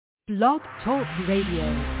Blog Talk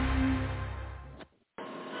Radio.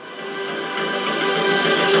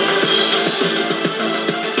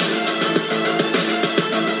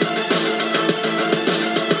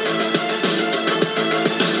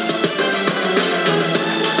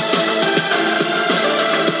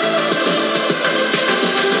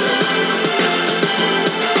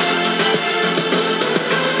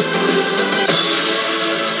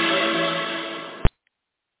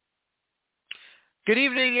 Good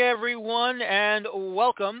evening, everyone, and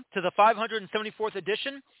welcome to the 574th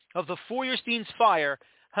edition of the Feuerstein's Fire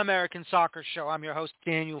American Soccer Show. I'm your host,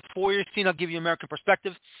 Daniel Feuerstein. I'll give you American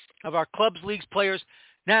perspective of our clubs, leagues, players,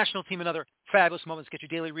 national team, and other fabulous moments. Get your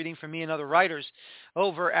daily reading from me and other writers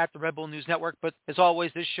over at the Red Bull News Network. But as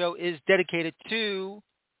always, this show is dedicated to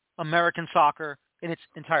American soccer in its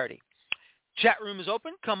entirety. Chat room is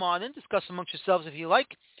open. Come on in. Discuss amongst yourselves if you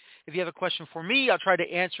like. If you have a question for me, I'll try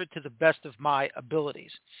to answer it to the best of my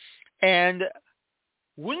abilities. And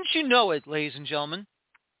wouldn't you know it, ladies and gentlemen,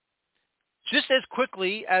 just as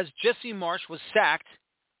quickly as Jesse Marsch was sacked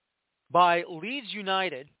by Leeds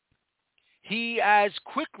United, he has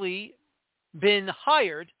quickly been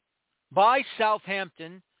hired by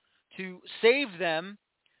Southampton to save them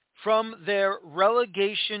from their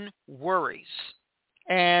relegation worries.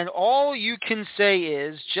 And all you can say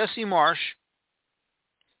is Jesse Marsch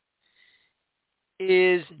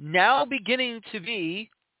is now beginning to be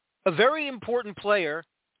a very important player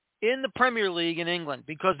in the Premier League in England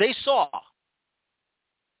because they saw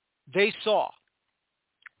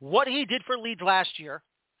what he did for Leeds last year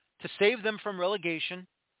to save them from relegation.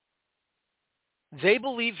 They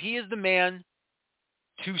believe he is the man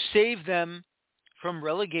to save them from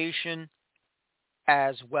relegation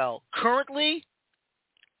as well. Currently,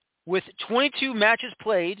 with 22 matches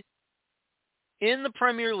played in the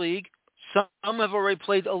Premier League, some have already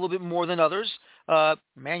played a little bit more than others.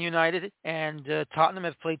 Man United and Tottenham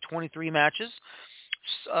have played 23 matches.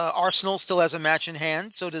 Arsenal still has a match in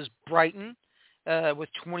hand. So does Brighton with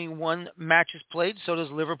 21 matches played. So does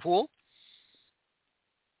Liverpool.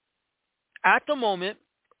 At the moment,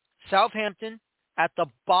 Southampton at the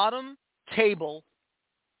bottom table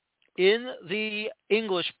in the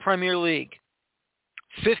English Premier League.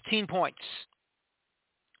 15 points.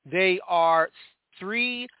 They are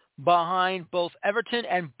 3 behind both Everton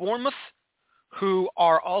and Bournemouth, who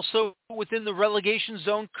are also within the relegation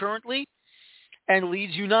zone currently, and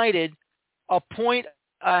Leeds United a point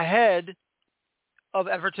ahead of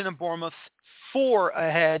Everton and Bournemouth, 4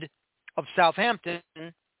 ahead of Southampton.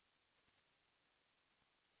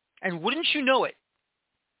 And wouldn't you know it,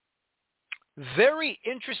 very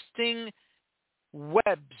interesting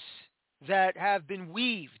webs that have been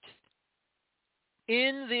weaved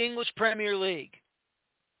in the English Premier League.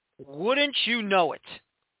 Wouldn't you know it?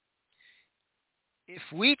 If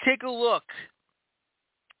we take a look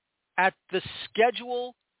at the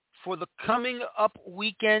schedule for the coming up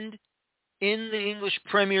weekend in the English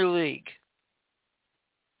Premier League,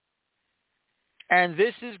 and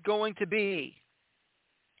this is going to be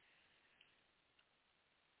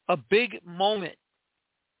a big moment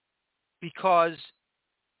because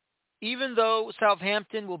even though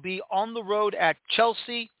Southampton will be on the road at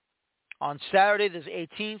Chelsea on Saturday, the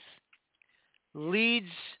 18th, Leeds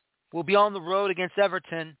will be on the road against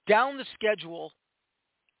Everton. Down the schedule,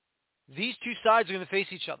 these two sides are going to face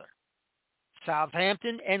each other,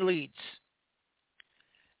 Southampton and Leeds.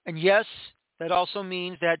 And yes, that also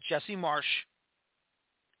means that Jesse Marsch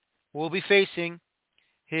will be facing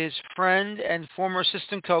his friend and former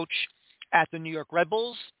assistant coach at the New York Red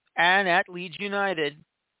Bulls and at Leeds United,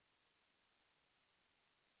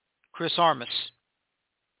 Chris Armas.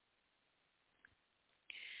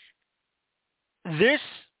 This,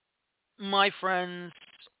 my friends,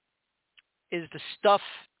 is the stuff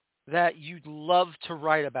that you'd love to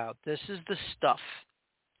write about. This is the stuff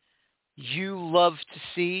you love to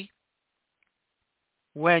see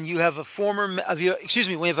when you have when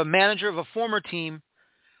you have a manager of a former team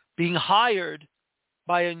being hired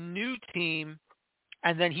by a new team,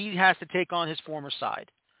 and then he has to take on his former side,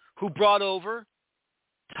 who brought over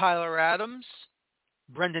Tyler Adams,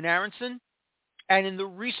 Brendan Aronson, and in the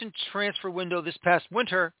recent transfer window this past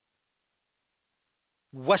winter,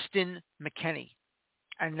 Weston McKennie.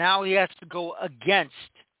 And now he has to go against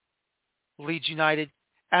Leeds United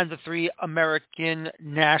and the 3 American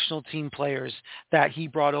national team players that he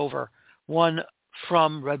brought over. One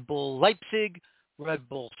from Red Bull Leipzig, Red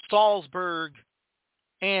Bull Salzburg,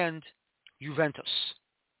 and Juventus.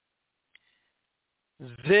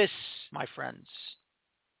 This, my friends,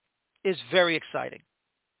 is very exciting.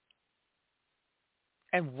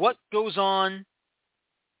 And what goes on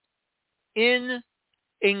in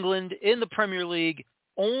England in the Premier League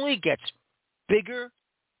only gets bigger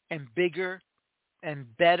and bigger and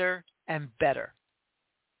better and better.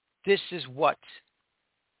 This is what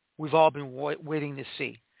we've all been waiting to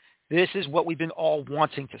see. This is what we've been all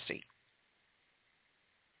wanting to see.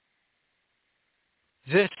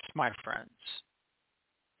 This, my friends,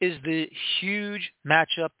 is the huge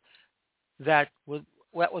matchup that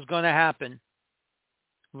was going to happen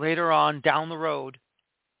later on down the road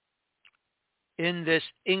in this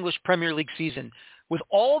English Premier League season. With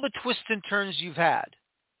all the twists and turns you've had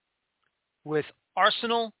with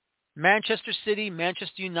Arsenal, Manchester City,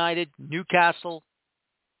 Manchester United, Newcastle,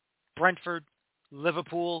 Brentford,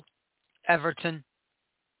 Liverpool, Everton,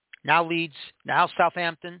 now Leeds, now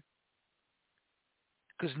Southampton.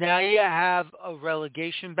 Because now you have a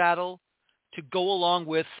relegation battle to go along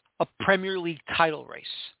with a Premier League title race.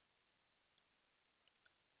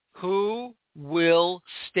 Who will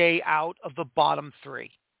stay out of the bottom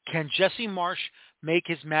three? Can Jesse Marsch make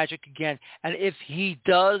his magic again? And if he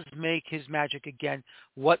does make his magic again,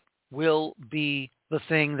 what will be the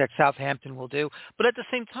thing that Southampton will do? But at the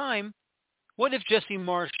same time, what if Jesse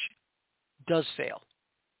Marsch does fail?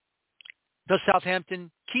 Does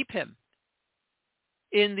Southampton keep him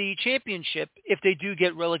in the championship if they do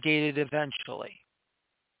get relegated eventually?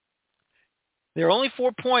 They're only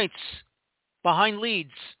 4 points behind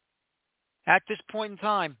Leeds at this point in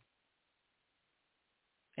time.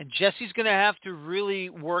 And Jesse's going to have to really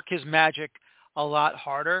work his magic a lot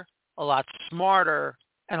harder, a lot smarter,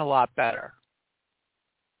 and a lot better.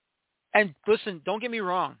 And listen, don't get me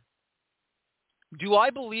wrong. Do I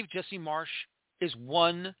believe Jesse Marsch is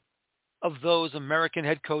one of those American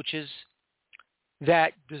head coaches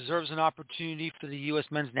that deserves an opportunity for the U.S.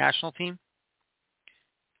 men's national team?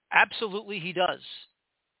 Absolutely he does.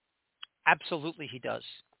 Absolutely he does.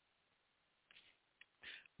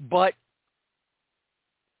 But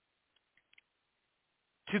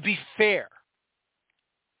to be fair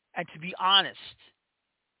and to be honest,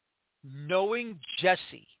 knowing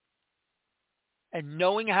Jesse and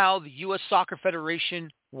knowing how the U.S. Soccer Federation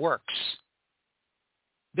works,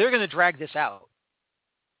 they're going to drag this out.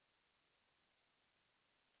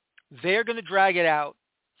 They're going to drag it out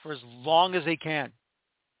for as long as they can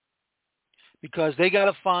because they got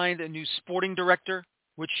to find a new sporting director,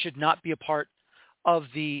 which should not be a part of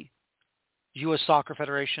the U.S. Soccer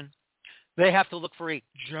Federation. They have to look for a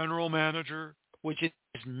general manager, which is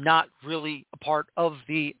not really a part of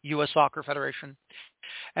the U.S. Soccer Federation.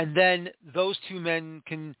 And then those two men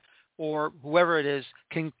can, or whoever it is,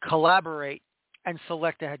 can collaborate and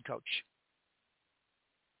select a head coach.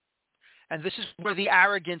 And this is where the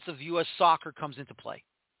arrogance of U.S. soccer comes into play.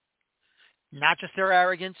 Not just their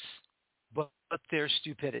arrogance, but their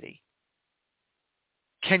stupidity.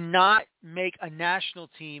 Cannot make a national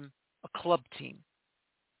team a club team.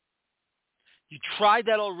 You tried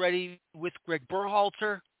that already with Greg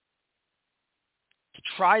Berhalter. You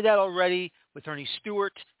tried that already with Ernie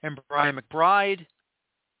Stewart and Brian McBride.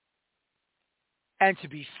 And to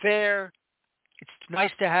be fair, it's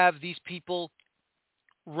nice to have these people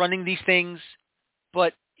running these things.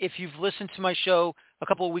 But if you've listened to my show a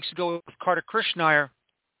couple of weeks ago with Carter Kirschneier,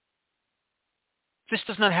 this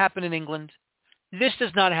does not happen in England. This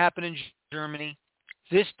does not happen in Germany.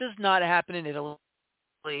 This does not happen in Italy.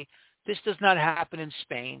 This does not happen in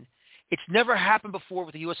Spain. It's never happened before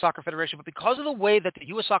with the U.S. Soccer Federation, but because of the way that the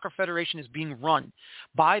U.S. Soccer Federation is being run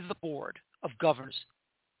by the board of governors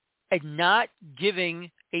and not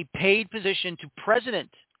giving a paid position to president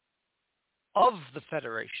of the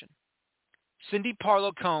federation, Cindy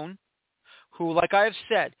Parlow-Cohn, who, like I have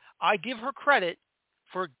said, I give her credit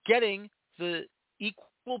for getting the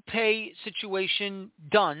equal pay situation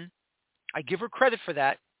done. I give her credit for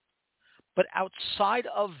that. But outside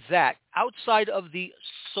of that, outside of the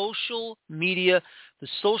social media, the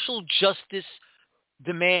social justice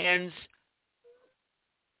demands,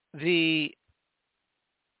 the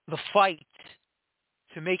fight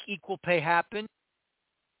to make equal pay happen,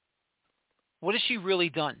 what has she really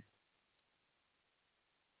done?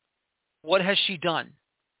 What has she done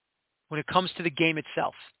when it comes to the game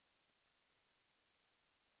itself?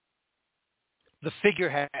 The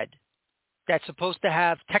figurehead that's supposed to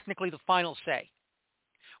have technically the final say,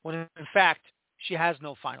 when in fact she has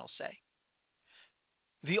no final say.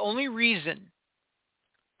 The only reason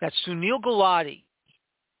that Sunil Gulati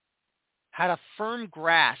had a firm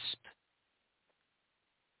grasp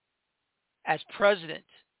as president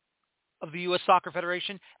of the U.S. Soccer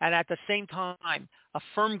Federation and at the same time a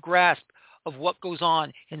firm grasp of what goes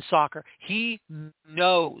on in soccer, he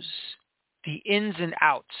knows the ins and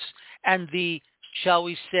outs and the, shall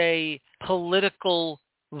we say, political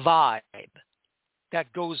vibe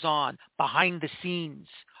that goes on behind the scenes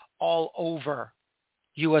all over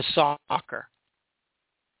U.S. soccer.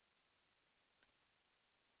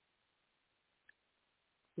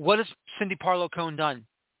 What has Cindy Parlow-Cohn done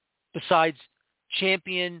besides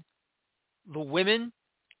champion the women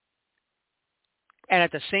and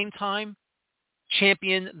at the same time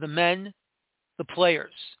champion the men, the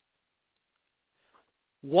players?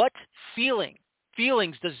 What feelings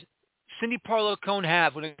does Cindy Parlow-Cohn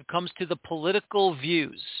have when it comes to the political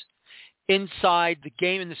views inside the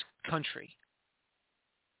game in this country?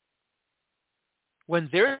 When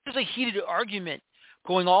there is a heated argument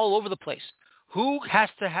going all over the place, who has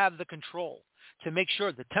to have the control to make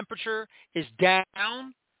sure the temperature is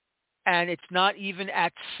down and it's not even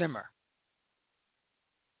at simmer?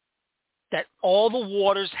 That all the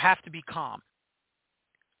waters have to be calm.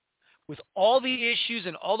 With all the issues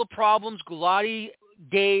and all the problems Gulati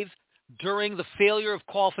gave during the failure of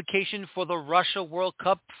qualification for the Russia World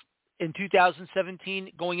Cup in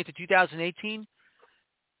 2017 going into 2018,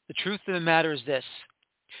 the truth of the matter is this.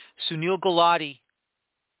 Sunil Gulati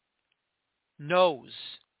knows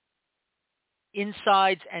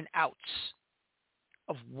insides and outs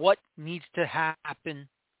of what needs to happen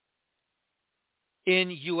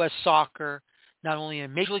in U.S. soccer, not only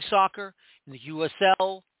in Major League Soccer, in the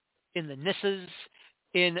USL, in the NISAs,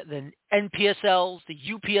 in the NPSLs, the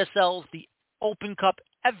UPSLs, the Open Cup,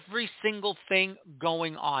 every single thing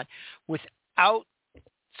going on. Without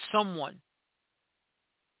someone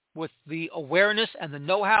with the awareness and the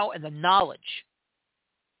know-how and the knowledge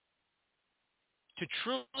to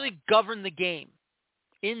truly govern the game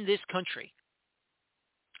in this country,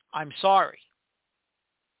 I'm sorry,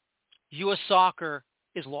 U.S. soccer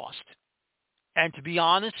is lost. And to be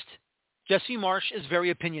honest, Jesse Marsh is very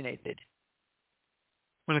opinionated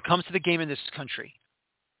when it comes to the game in this country.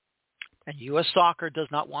 And U.S. soccer does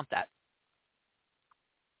not want that.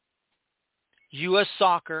 U.S.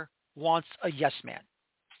 soccer wants a yes man.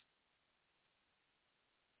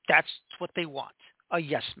 That's what they want, a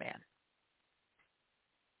yes man.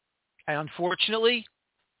 And unfortunately,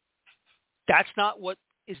 that's not what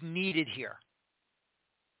is needed here.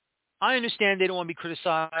 I understand they don't want to be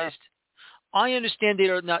criticized. I understand they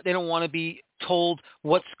don't want to be told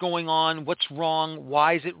what's going on, what's wrong,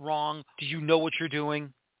 why is it wrong, do you know what you're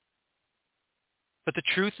doing? But the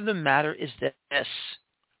truth of the matter is this.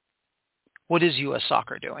 What is U.S.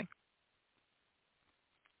 soccer doing?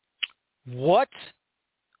 What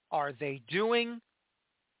are they doing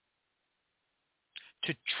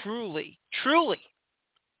to truly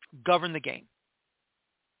govern the game?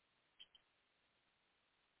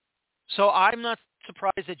 So I'm not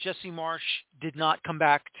surprised that Jesse Marsh did not come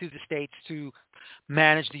back to the States to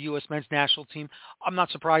manage the U.S. men's national team. I'm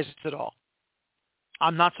not surprised at all.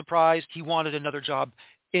 I'm not surprised he wanted another job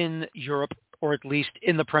in Europe or at least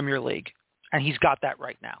in the Premier League. And he's got that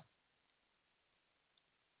right now.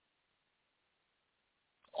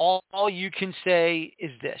 All you can say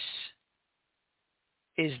is this,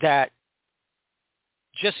 is that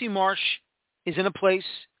Jesse Marsh is in a place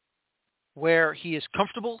where he is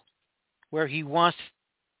comfortable, where he wants to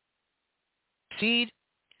succeed,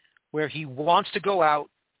 where he wants to go out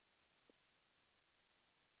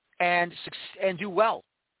and do well,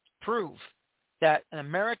 prove that an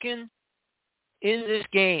American in this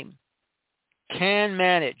game can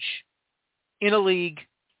manage in a league,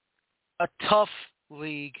 a tough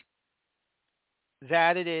league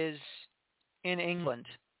that it is in England,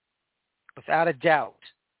 without a doubt.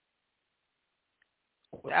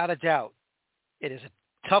 Without a doubt. It is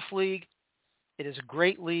a tough league. It is a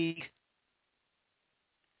great league.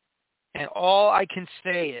 And all I can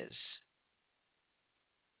say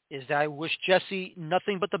is that I wish Jesse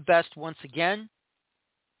nothing but the best once again.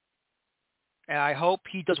 And I hope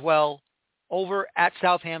he does well over at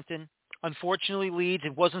Southampton. Unfortunately, Leeds,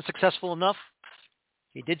 it wasn't successful enough.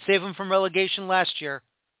 He did save him from relegation last year.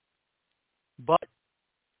 But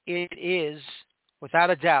it is, without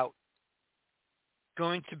a doubt,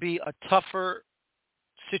 going to be a tougher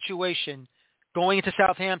situation going into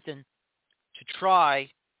Southampton to try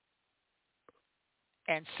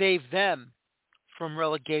and save them from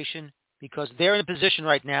relegation, because they're in a position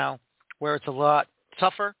right now where it's a lot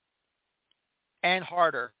tougher and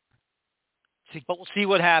harder. But we'll see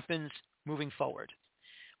what happens moving forward.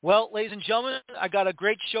 Well, ladies and gentlemen, I got a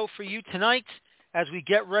great show for you tonight as we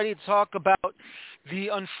get ready to talk about the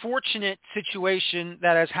unfortunate situation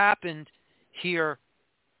that has happened here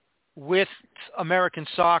with American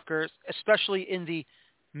soccer, especially in the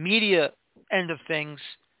media end of things,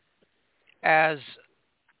 as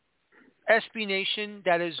SB Nation,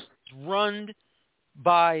 that is run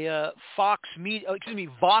by Vox Media,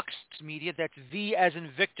 that's V as in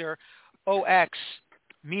Victor, OX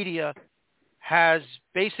Media, has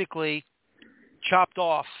basically chopped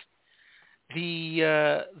off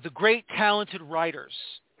the great talented writers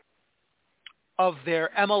of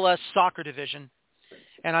their MLS soccer division.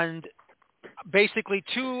 And basically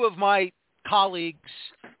two of my colleagues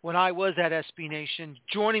when I was at SB Nation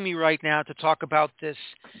joining me right now to talk about this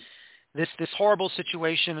horrible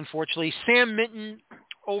situation, unfortunately. Sam Minton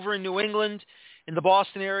over in New England, in the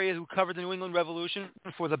Boston area, who covered the New England Revolution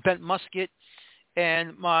for the Bent Musket,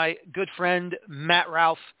 and my good friend Matt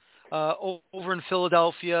Ralph over in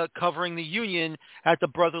Philadelphia covering the Union at the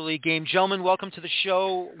Brotherly game. Gentlemen, welcome to the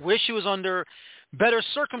show. Wish it was under better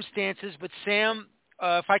circumstances, but Sam,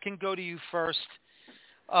 if I can go to you first.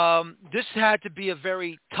 This had to be a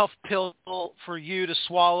very tough pill for you to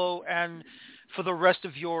swallow and for the rest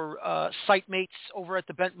of your site mates over at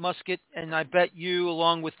the Bent Musket, and I bet you,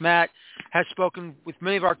 along with Matt, has spoken with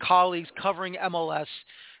many of our colleagues covering MLS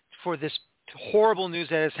for this horrible news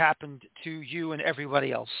that has happened to you and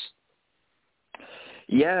everybody else.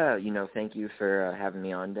 Yeah, thank you for having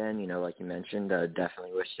me on, Dan. Like you mentioned,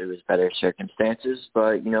 definitely wish there was better circumstances,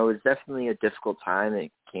 but, it was definitely a difficult time.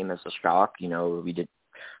 It came as a shock. We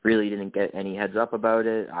really didn't get any heads up about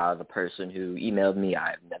it. The person who emailed me,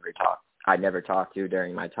 I never talked to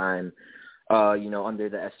during my time, under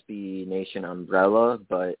the SB Nation umbrella.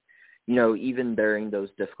 But, even during those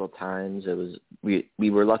difficult times, we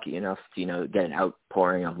were lucky enough to, get an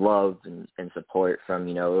outpouring of love and support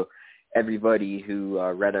from, everybody who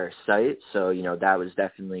read our site. So, that was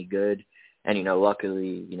definitely good. And,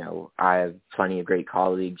 luckily, I have plenty of great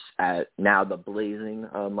colleagues at now the Blazing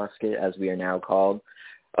Musket, as we are now called.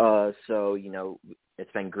 So,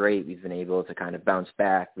 it's been great. We've been able to kind of bounce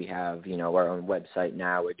back. We have, our own website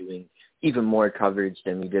now. We're doing even more coverage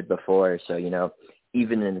than we did before. So,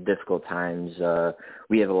 even in the difficult times,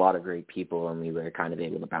 we have a lot of great people, and we were kind of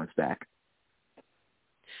able to bounce back.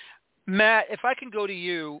 Matt, if I can go to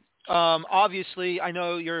you, obviously I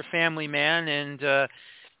know you're a family man, and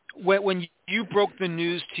when you broke the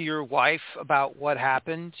news to your wife about what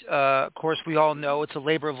happened, of course we all know it's a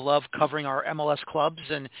labor of love covering our MLS clubs,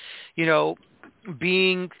 and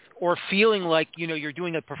being or feeling like you're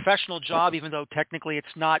doing a professional job, even though technically it's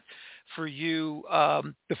not for you,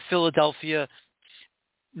 the Philadelphia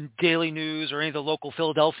Daily News or any of the local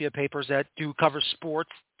Philadelphia papers that do cover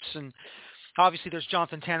sports, and obviously there's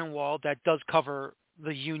Jonathan Tannenwald that does cover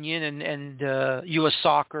the Union and U.S.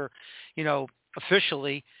 soccer,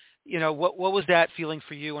 officially. What was that feeling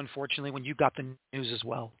for you, unfortunately, when you got the news as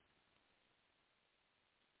well?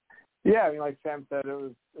 Yeah, like Sam said,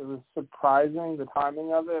 it was surprising. The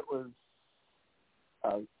timing of it was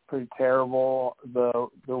pretty terrible. The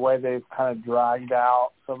way they've kind of dragged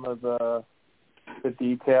out some of the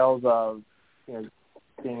details of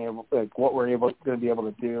being able, like what we're going to be able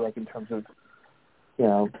to do, like in terms of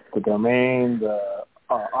the domain, the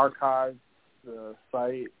archives, the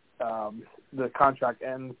site. The contract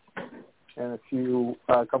ends in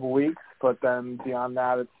a couple weeks, but then beyond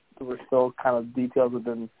that, we're still kind of details have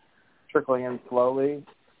been trickling in slowly.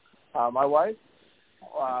 My wife,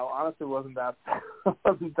 honestly, wasn't that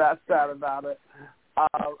sad about it.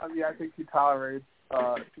 I think she tolerates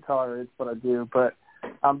what I do, but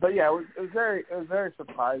yeah, it was very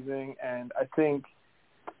surprising, and I think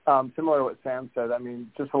similar to what Sam said. I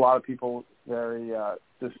mean, just a lot of people very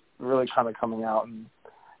just really kind of coming out and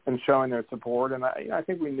showing their support, and I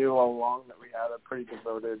think we knew all along that we had a pretty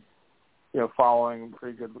devoted, following,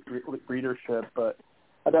 pretty good readership, but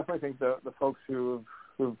I definitely think the folks who've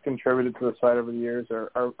contributed to the site over the years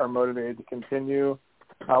are motivated to continue.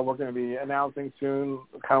 We're going to be announcing soon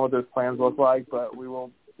kind of what those plans look like, but we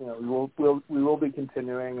will be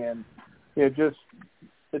continuing, and it's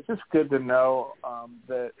just good to know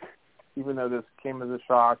that even though this came as a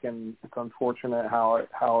shock, and it's unfortunate how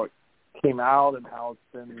it came out and how it's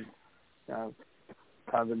been kind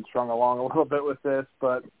of been strung along a little bit with this,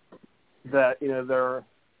 but that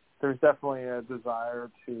there's definitely a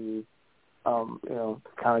desire to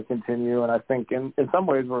kind of continue, and I think in some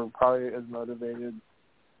ways we're probably as motivated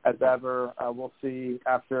as ever. We'll see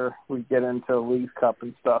after we get into Leagues Cup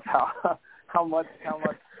and stuff how much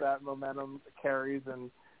that momentum carries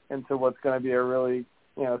and into what's going to be a really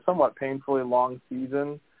somewhat painfully long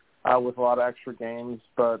season with a lot of extra games.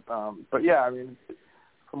 But yeah, I mean,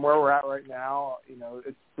 from where we're at right now,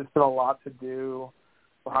 it's just been a lot to do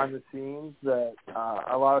behind the scenes that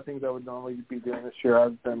a lot of things I would normally be doing this year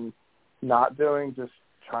I've been not doing, just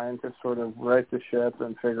trying to sort of right the ship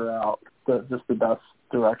and figure out just the best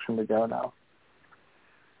direction to go now.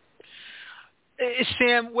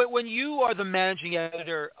 Sam, when you are the managing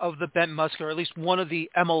editor of the Bent Musket, or at least one of the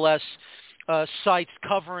MLS sites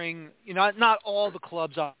covering, not all the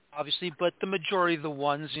clubs, obviously, but the majority of the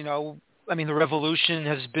ones, I mean, the Revolution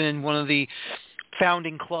has been one of the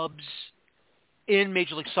founding clubs in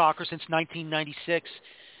Major League Soccer since 1996.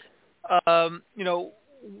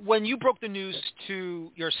 When you broke the news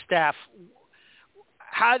to your staff,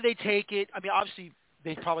 how did they take it? I mean, obviously,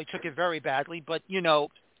 they probably took it very badly, but,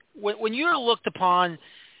 when you're looked upon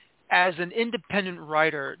as an independent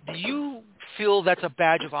writer, do you feel that's a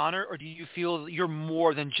badge of honor, or do you feel you're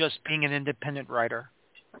more than just being an independent writer?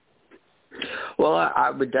 Well, I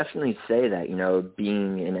would definitely say that,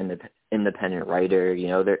 being an independent writer,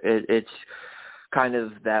 it's kind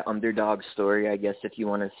of that underdog story, I guess, if you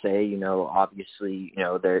want to say. Obviously,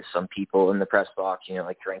 there's some people in the press box,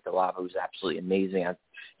 like Frank DeLava, who's absolutely amazing at,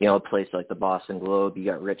 a place like the Boston Globe. You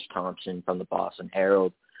got Rich Thompson from the Boston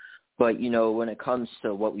Herald. But, when it comes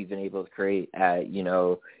to what we've been able to create at,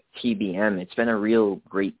 TBM, it's been a real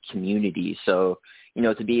great community. So,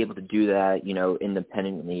 to be able to do that,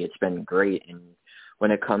 independently, it's been great. And when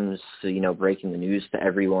it comes to, breaking the news to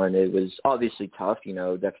everyone, it was obviously tough,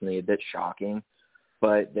 definitely a bit shocking.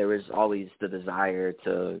 But there was always the desire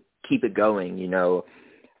to keep it going.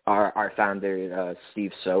 Our founder,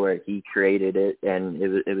 Steve Sower, he created it, and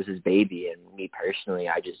it was his baby. And me personally,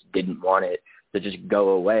 I just didn't want it to just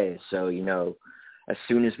go away. So, as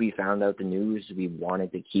soon as we found out the news, we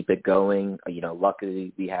wanted to keep it going.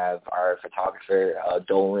 Luckily we have our photographer,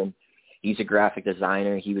 Dolan. He's a graphic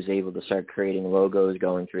designer. He was able to start creating logos,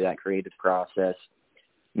 going through that creative process.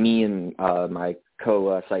 Me and my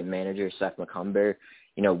co-site manager, Seth McCumber,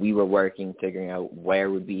 we were working, figuring out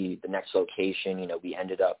where would be the next location. We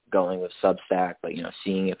ended up going with Substack, but,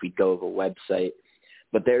 seeing if we'd go with a website.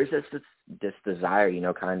 But there's this desire,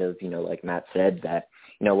 kind of, like Matt said, that,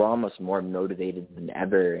 we're almost more motivated than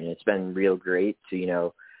ever. And it's been real great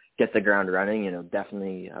to, get the ground running,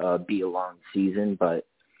 definitely be a long season. But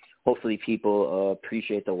hopefully people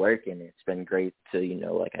appreciate the work. And it's been great to,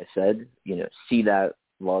 like I said, see that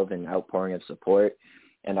love and outpouring of support.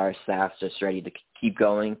 And our staff's just ready to keep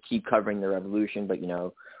going, keep covering the Revolution. But,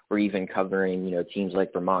 we're even covering, teams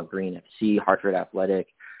like Vermont Green FC, Hartford Athletic.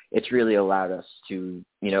 It's really allowed us to,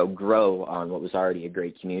 grow on what was already a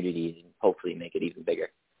great community and hopefully make it even bigger.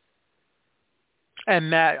 And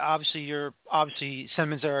Matt, obviously your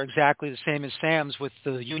sentiments are exactly the same as Sam's with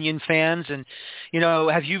the Union fans. And,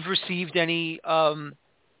 have you received any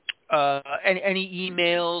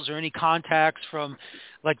emails or any contacts from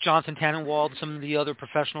like Jonathan Tannenwald and some of the other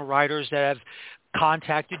professional writers that have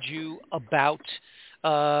contacted you about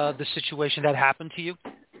the situation that happened to you?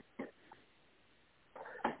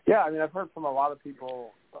 Yeah, I mean, I've heard from a lot of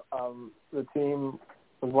people. The team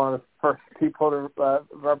was one of the first people to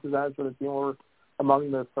represent for the team. Were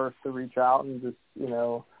among the first to reach out and just,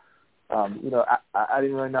 I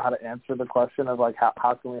didn't really know how to answer the question of like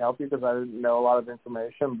how can we help you, because I didn't know a lot of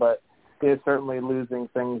information. But it's certainly losing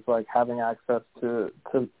things like having access to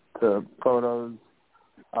photos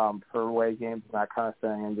for away games and that kind of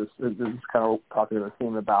thing, and just kind of talking to the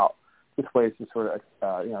team about just ways to sort of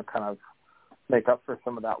kind of make up for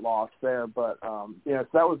some of that loss there. But so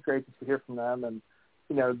that was great to hear from them. And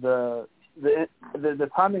the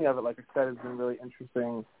timing of it, like I said, has been really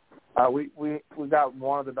interesting. We got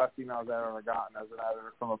one of the best emails I've ever gotten as an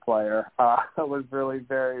editor from a player. It was really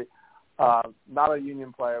very not a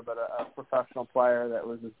Union player, but a professional player that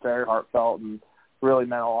was just very heartfelt and really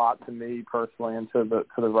meant a lot to me personally and to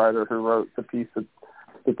the writer who wrote the piece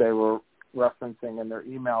that they were referencing in their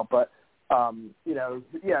email. But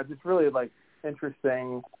just really like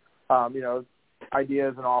interesting,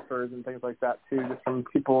 ideas and offers and things like that too, just from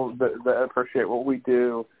people that appreciate what we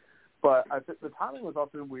do. But I think the timing was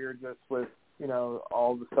also weird, just with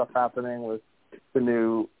all the stuff happening with the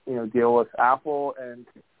new deal with Apple. And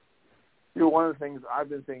one of the things I've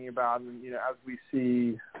been thinking about, and as we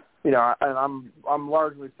see, and I'm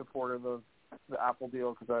largely supportive of the Apple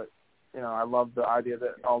deal, because I love the idea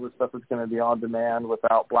that all this stuff is going to be on demand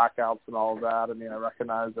without blackouts and all of that. I mean, I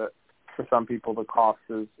recognize that for some people the cost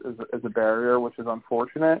is a barrier, which is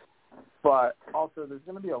unfortunate. But also there's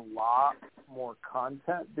going to be a lot more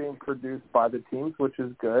content being produced by the teams, which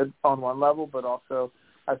is good on one level, but also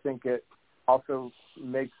I think it also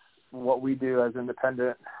makes what we do as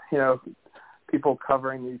independent, people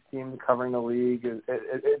covering these teams, covering the league,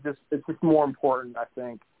 it's just more important, I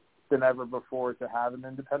think, than ever before to have an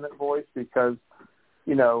independent voice, because,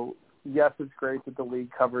 yes, it's great that the league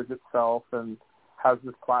covers itself and has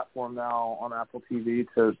this platform now on Apple TV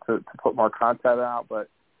to put more content out, but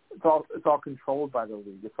it's all controlled by the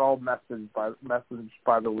league. It's all messaged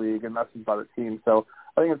by the league and messaged by the team. So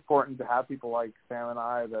I think it's important to have people like Sam and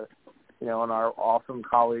I, that and our awesome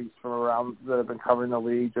colleagues from around that have been covering the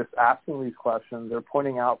league, just asking these questions. They're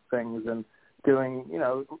pointing out things and doing,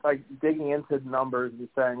 like digging into numbers and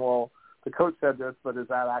saying, well, the coach said this, but is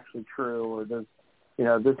that actually true? Or does,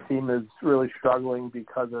 this team is really struggling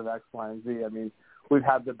because of X, Y, and Z. I mean, we've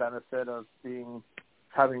had the benefit of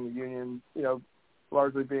having the Union,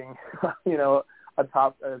 largely being, a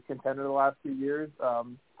top contender the last few years.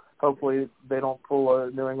 Hopefully they don't pull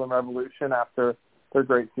a New England Revolution after their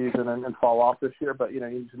great season and fall off this year. But, you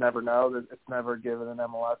just never know. That it's never given in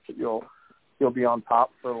MLS that you'll be on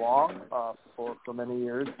top for long, for many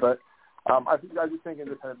years. But I just think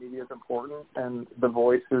independent media is important, and the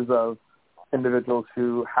voices of individuals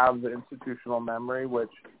who have the institutional memory,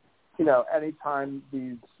 which, anytime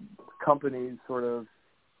these companies sort of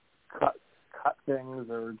cut things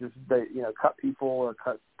or just cut people or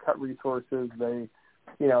cut resources,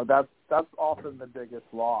 that's often the biggest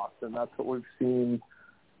loss. And that's what we've seen,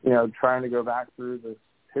 trying to go back through this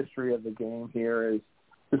history of the game here, is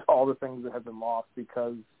just all the things that have been lost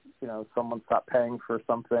because, someone stopped paying for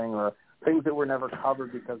something, or things that were never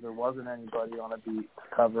covered because there wasn't anybody on a beat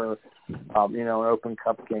to cover, an Open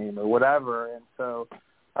Cup game or whatever. And so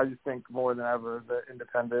I just think more than ever the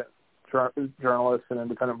independent journalists and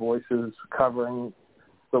independent voices covering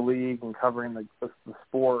the league and covering the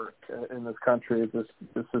sport in this country is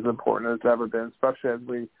just as important as it's ever been, especially as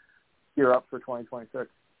we gear up for 2026.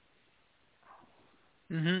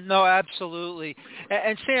 Mm-hmm. No, absolutely.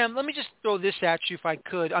 And Sam, let me just throw this at you if I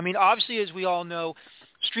could. I mean, obviously, as we all know,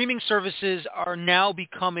 streaming services are now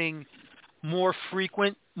becoming more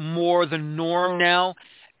frequent, more the norm now.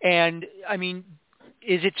 And, I mean,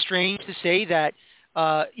 is it strange to say that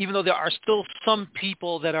even though there are still some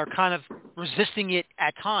people that are kind of resisting it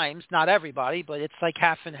at times, not everybody, but it's like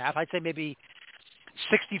half and half. I'd say maybe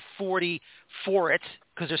 60-40 for it,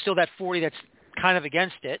 because there's still that 40 that's kind of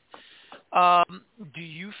against it. Do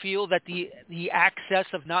you feel that the access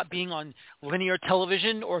of not being on linear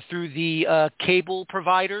television or through the cable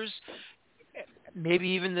providers, maybe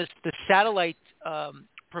even the satellite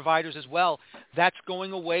providers as well, that's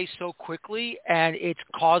going away so quickly and it's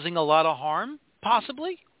causing a lot of harm,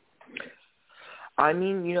 possibly? I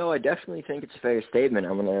mean, I definitely think it's a fair statement.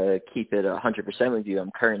 I'm going to keep it 100% with you.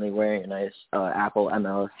 I'm currently wearing a nice Apple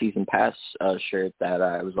MLS Season Pass shirt that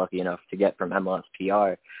I was lucky enough to get from MLS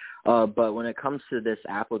PR. But when it comes to this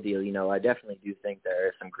Apple deal, I definitely do think there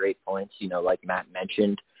are some great points, like Matt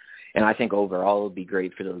mentioned. And I think overall it'll be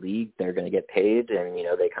great for the league. They're going to get paid and,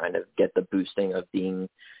 they kind of get the boosting of being,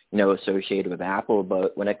 associated with Apple.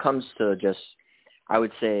 But when it comes to just, I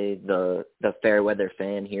would say the fair weather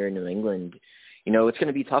fan here in New England, it's going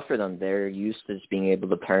to be tough for them. They're used to just being able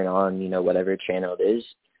to turn on, whatever channel it is,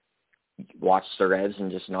 watch the Revs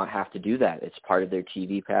and just not have to do that. It's part of their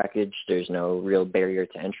TV package. There's no real barrier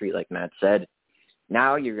to entry, like Matt said.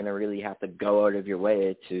 Now you're going to really have to go out of your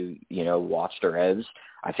way to, watch the Revs.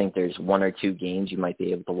 I think there's one or two games you might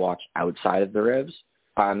be able to watch outside of the Revs.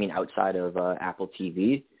 Outside of Apple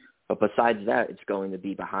TV. But besides that, it's going to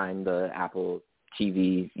be behind the Apple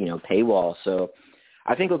TV, paywall. So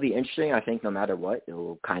I think it'll be interesting. I think no matter what,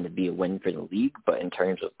 it'll kind of be a win for the league. But in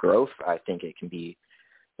terms of growth, I think it'll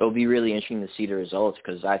be really interesting to see the results,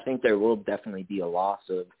 because I think there will definitely be a loss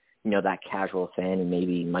of, that casual fan who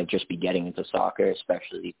maybe might just be getting into soccer,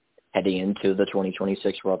 especially heading into the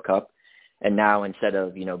 2026 World Cup. And now instead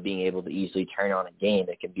of, being able to easily turn on a game,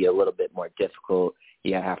 it can be a little bit more difficult.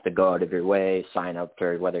 You have to go out of your way, sign up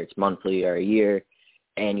for whether it's monthly or a year.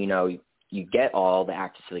 And, you get all the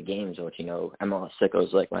access to the games, which, MLS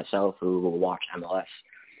sickos like myself who will watch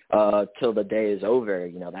MLS till the day is over,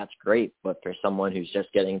 that's great. But for someone who's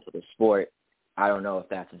just getting into the sport, I don't know if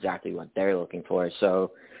that's exactly what they're looking for.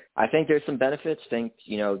 So I think there's some benefits. I think,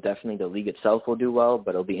 definitely the league itself will do well,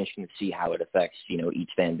 but it'll be interesting to see how it affects, each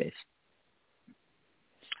fan base.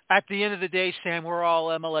 At the end of the day, Sam, we're all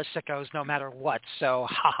MLS sickos no matter what. So,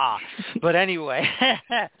 haha. But anyway,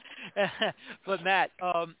 but Matt,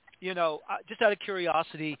 just out of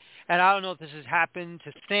curiosity, and I don't know if this has happened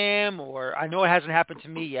to Sam, or I know it hasn't happened to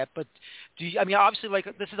me yet, but obviously,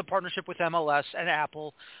 this is a partnership with MLS and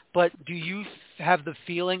Apple, but do you have the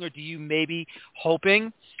feeling, or do you maybe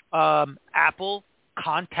hoping Apple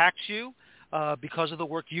contacts you because of the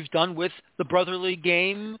work you've done with the Brotherly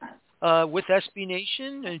Game with SB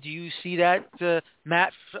Nation? And do you see that,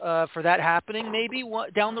 Matt, for that happening maybe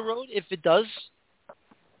down the road, if it does?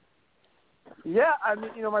 Yeah,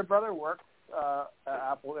 my brother works at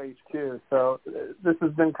Apple HQ, so this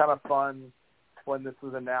has been kind of fun when this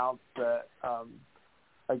was announced that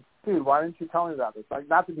like, dude, why didn't you tell me about this? Like,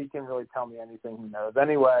 not that he can really tell me anything he knows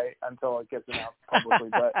anyway until it gets announced publicly,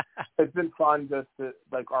 but it's been fun just to,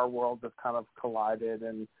 like, our worlds have kind of collided,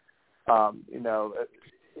 and,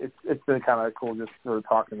 it's been kind of cool just sort of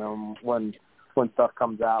talking to him when stuff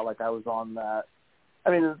comes out. Like, I was on that. I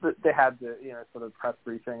mean, they had the, sort of press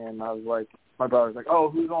briefing, and I was like, my brother's like, oh,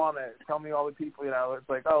 who's on it? Tell me all the people, It's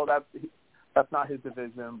like, oh, that's not his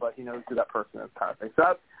division, but he knows who that person is, kind of thing. So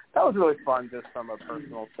that was really fun just from a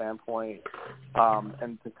personal standpoint,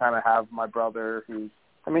 and to kind of have my brother he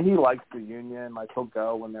likes the Union. Like, he'll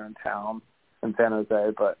go when they're in town in San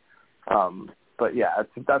Jose, but yeah,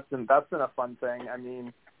 that's been a fun thing. I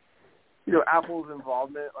mean, Apple's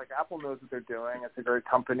involvement, like, Apple knows what they're doing. It's a great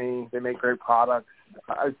company. They make great products.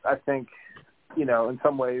 I think, in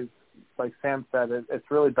some ways, like Sam said,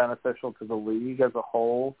 it's really beneficial to the league as a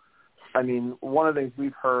whole. I mean, one of the things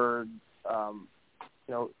we've heard,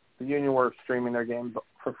 the Union were streaming their games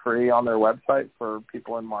for free on their website for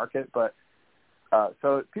people in market, but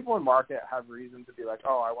so people in market have reason to be like,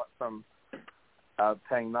 oh, I went from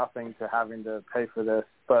paying nothing to having to pay for this.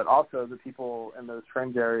 But also the people in those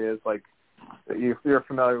fringe areas, like, that you're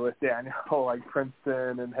familiar with, Daniel, like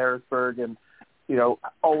Princeton and Harrisburg, and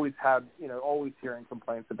always hearing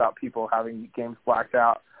complaints about people having games blacked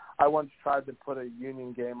out. I once tried to put a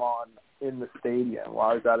Union game on in the stadium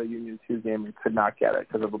while I was at a Union 2 game and could not get it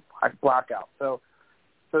because of a blackout. So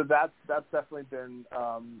that's definitely been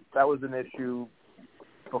that was an issue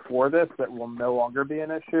before this that will no longer be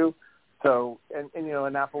an issue. So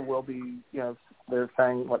and Apple will be, they're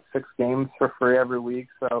saying 6 games for free every week.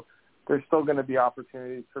 So there's still going to be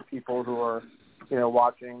opportunities for people who are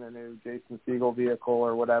watching the new Jason Segel vehicle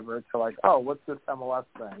or whatever to, like, oh, what's this MLS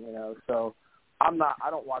thing? So I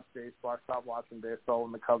don't watch baseball. I stopped watching baseball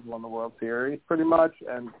when the Cubs won the World Series pretty much.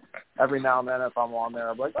 And every now and then if I'm on there,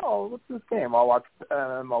 I'm like, oh, what's this game? I'll watch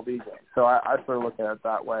an MLB game. So I sort of look at it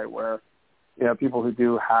that way where, people who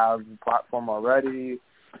do have the platform already,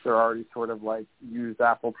 they're already sort of like use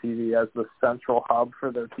Apple TV as the central hub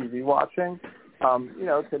for their TV watching.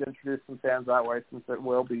 Could introduce some fans that way since it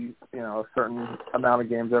will be, a certain amount of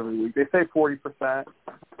games every week. They say 40%.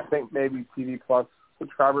 I think maybe TV Plus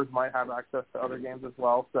subscribers might have access to other games as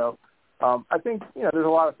well. So I think, there's a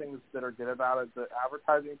lot of things that are good about it. The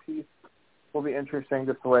advertising piece will be interesting,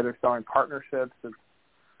 just the way they're selling partnerships. It's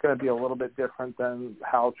going to be a little bit different than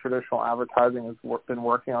how traditional advertising has been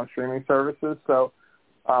working on streaming services. So,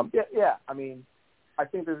 yeah. I mean, I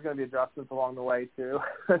think there's going to be adjustments along the way too.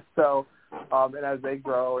 So, and as they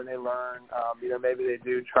grow and they learn, maybe they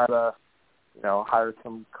do try to, hire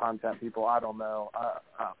some content people. I don't know.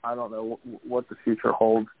 I don't know what the future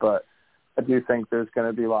holds, but I do think there's going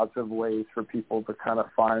to be lots of ways for people to kind of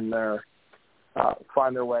find their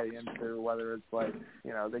way into, whether it's like,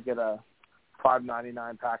 they get a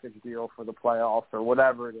 $5.99 package deal for the playoffs or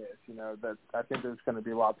whatever it is, that I think there's going to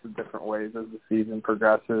be lots of different ways as the season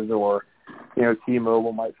progresses, or,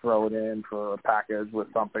 T-Mobile might throw it in for a package with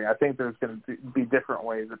something. I think there's going to be different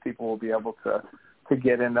ways that people will be able to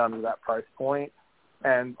get in under that price point.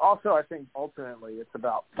 And also, I think ultimately it's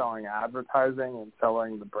about selling advertising and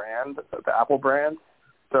selling the brand, the Apple brand.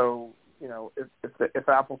 So, if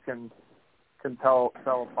Apple can sell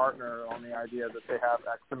a partner on the idea that they have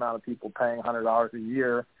X amount of people paying $100 a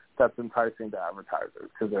year, that's enticing to advertisers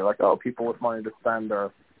because they're like, oh, people with money to spend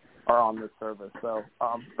are on this service. So,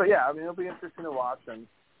 but yeah, I mean, it'll be interesting to watch. And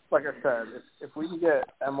like I said, if we can get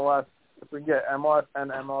MLS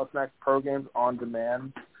and MLS Next Pro games on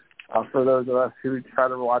demand for those of us who try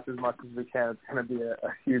to watch as much as we can, it's going to be a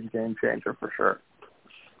huge game changer for sure.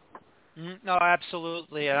 No,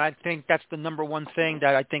 absolutely, and I think that's the number one thing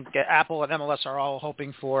that I think Apple and MLS are all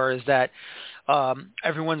hoping for is that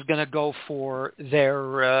everyone's going to go for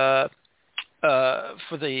their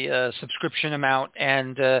for the subscription amount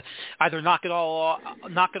and either knock it all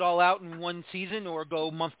out in one season or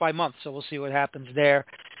go month by month. So we'll see what happens there.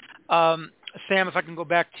 Sam, if I can go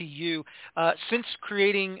back to you, since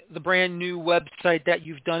creating the brand new website that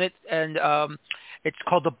you've done it, and it's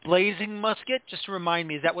called the Blazing Musket. Just to remind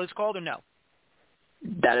me, is that what it's called or no?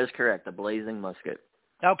 That is correct, the Blazing Musket.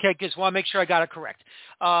 Okay, just want to make sure I got it correct.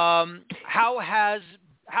 How has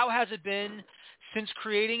it been since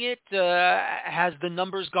creating it? Has the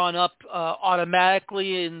numbers gone up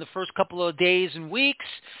automatically in the first couple of days and weeks?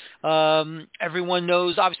 Everyone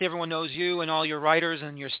knows you and all your writers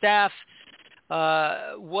and your staff.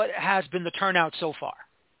 What has been the turnout so far?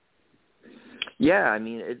 Yeah, I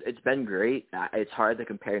mean, it's been great. It's hard to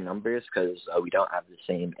compare numbers because we don't have the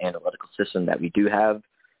same analytical system that we do have.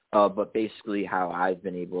 But basically how I've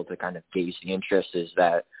been able to kind of gauge the interest is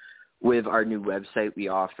that with our new website, we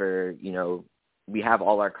offer, we have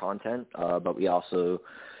all our content, but we also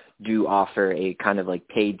do offer a kind of like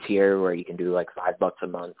paid tier where you can do like $5 a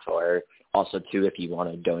month, or also too, if you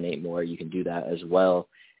want to donate more, you can do that as well.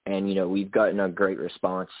 And, you know, we've gotten a great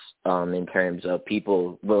response in terms of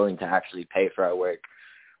people willing to actually pay for our work,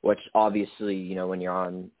 which obviously, you know, when you're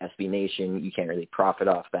on SB Nation, you can't really profit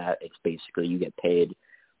off that. It's basically you get paid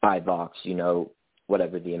 $5, you know,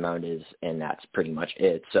 whatever the amount is, and that's pretty much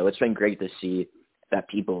it. So it's been great to see that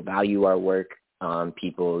people value our work.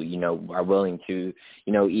 People, you know, are willing to,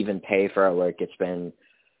 you know, even pay for our work. It's been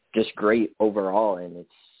just great overall, and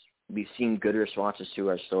we've seen good responses to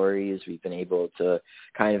our stories. We've been able to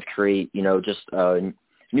kind of create, you know, just a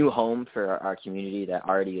new home for our community that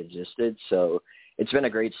already existed. So it's been a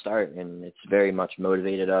great start, and it's very much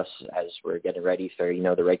motivated us as we're getting ready for, you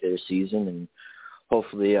know, the regular season, and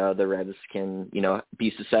hopefully the Revs can, you know,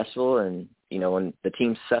 be successful. And, you know, when the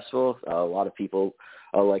team's successful, a lot of people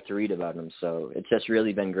like to read about them. So it's just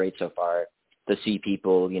really been great so far to see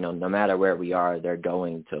people, you know, no matter where we are, they're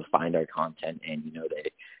going to find our content, and, you know,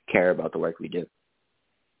 they care about the work we do.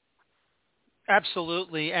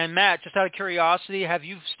 Absolutely. And Matt, just out of curiosity, have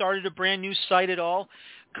you started a brand new site at all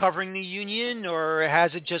covering the Union, or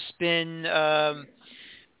has it just been,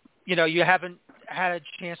 you know, you haven't had a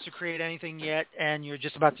chance to create anything yet and you're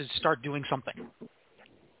just about to start doing something?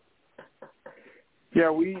 Yeah,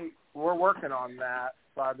 we're working on that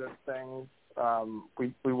side of things.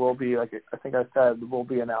 We will be, like I think I said, we'll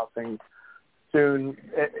be announcing soon.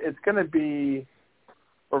 It's going to be,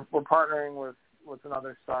 we're partnering with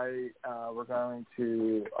another site. We're going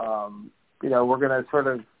to, you know, we're going to sort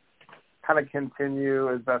of kind of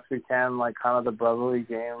continue as best we can, like kind of the Brotherly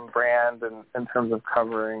Game brand in terms of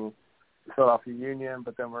covering the Philadelphia Union,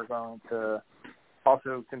 but then we're going to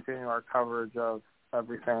also continue our coverage of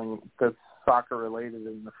everything that's soccer related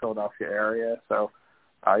in the Philadelphia area. So,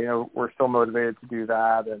 you know, we're still motivated to do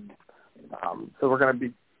that. And so we're going to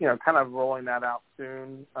be, you know, kind of rolling that out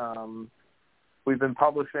soon. We've been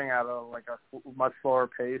publishing at a much slower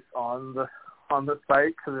pace on the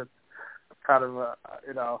site, because it's kind of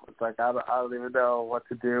you know, it's like I don't even know what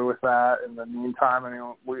to do with that in the meantime. I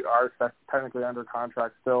mean, we are technically under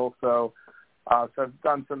contract still, so I've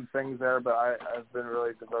done some things there, but I've been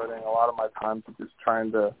really devoting a lot of my time to just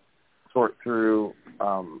trying to sort through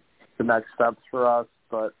the next steps for us.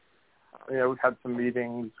 But you know, we've had some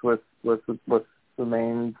meetings with the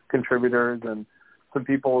main contributors and some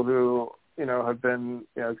people who, you know, have been,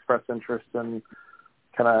 you know, expressed interest in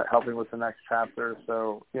kind of helping with the next chapter.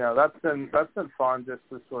 So, you know, that's been fun, just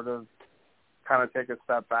to sort of kind of take a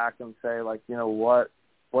step back and say, like, you know, what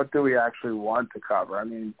do we actually want to cover? I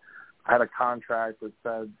mean, I had a contract that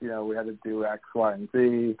said, you know, we had to do X, Y, and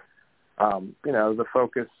Z. You know, the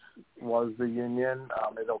focus was the Union.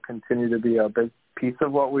 It'll continue to be a big piece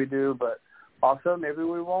of what we do, but also maybe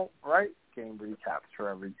we won't write game recaps for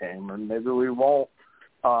every game, or maybe we won't,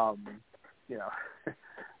 you know,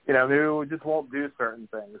 you know, maybe we just won't do certain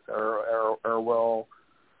things, or we'll,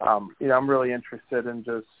 you know, I'm really interested in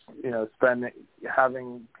just, you know,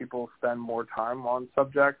 having people spend more time on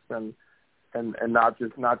subjects, and not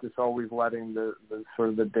just always letting the sort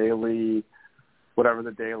of the daily, whatever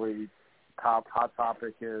the daily hot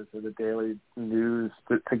topic is, or the daily news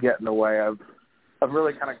to get in the way of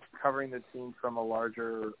really kind of covering the team from a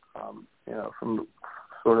larger, you know, from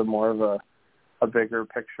sort of more of a bigger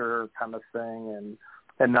picture kind of thing,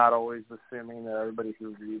 and not always assuming that everybody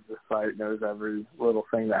who reads the site knows every little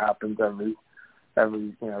thing that happens every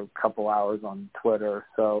you know, couple hours on Twitter.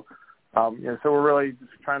 So, you know, so we're really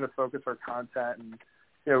just trying to focus our content, and,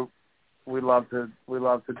 you know, we love to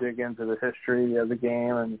dig into the history of the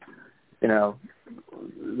game. And, you know,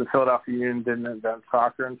 the Philadelphia Union didn't invent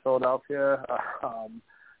soccer in Philadelphia.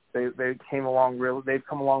 They've come along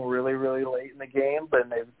really, really late in the game, but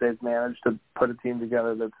they've managed to put a team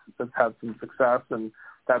together that's had some success, and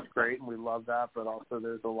that's great, and we love that. But also,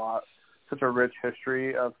 there's such a rich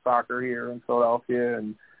history of soccer here in Philadelphia,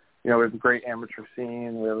 and, you know, we have a great amateur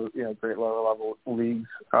scene. We have, you know, great lower level leagues,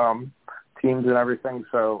 teams, and everything.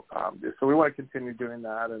 So we want to continue doing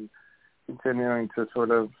that, and continuing to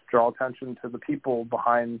sort of draw attention to the people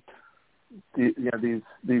behind these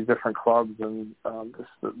different clubs, and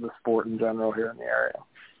the sport in general here in the area.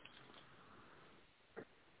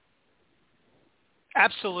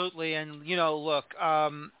 Absolutely. And, you know, look,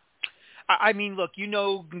 I mean, look, you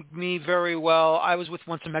know me very well. I was with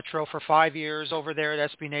Once a Metro for 5 years over there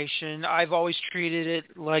at SB Nation. I've always treated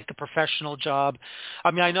it like a professional job.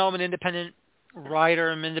 I mean, I know I'm an independent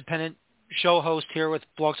writer, I'm an independent show host here with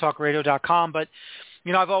blogtalkradio.com, but,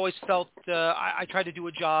 you know, I've always felt I tried to do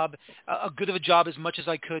a good of a job as much as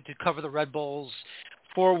I could to cover the Red Bulls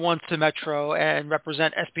for Once a Metro and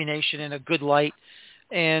represent SB Nation in a good light.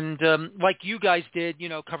 And like you guys did,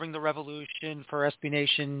 covering the Revolution for SB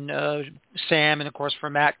Nation, Sam, and of course for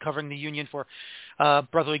Matt covering the Union for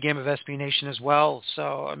Brotherly Game of SB Nation as well.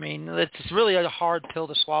 So, I mean, it's really a hard pill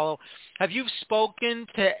to swallow. Have you spoken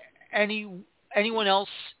to anyone else,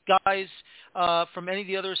 guys, from any of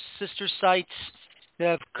the other sister sites that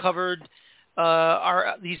have covered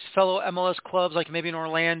these fellow MLS clubs, like maybe in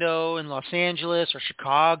Orlando and Los Angeles or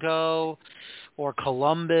Chicago or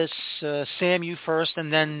Columbus? Sam, you first,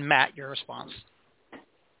 and then Matt, your response.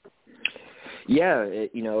 Yeah,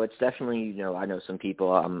 it's definitely, I know some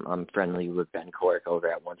people. I'm friendly with Ben Cork over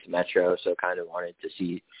at Once Metro, so kind of wanted to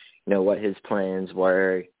see, what his plans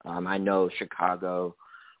were. I know Chicago,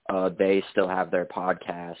 they still have their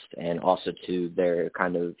podcast, and also too, they're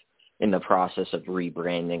kind of in the process of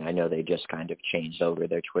rebranding. I know they just kind of changed over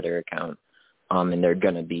their Twitter account, and they're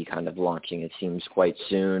going to be kind of launching, it seems, quite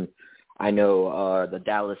soon. I know the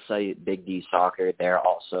Dallas site, Big D Soccer, they're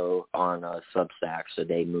also on Substack, so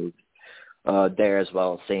they moved there as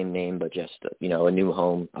well, same name, but just, a new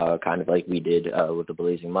home, kind of like we did with the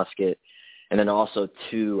Blazing Musket. And then also,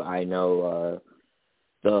 too, I know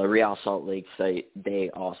the Real Salt Lake site, they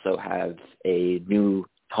also have a new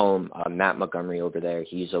home, Matt Montgomery over there.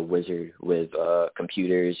 He's a wizard with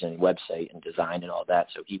computers and website and design and all that,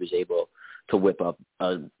 so he was able to whip up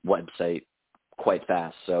a website quite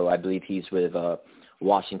fast. So I believe he's with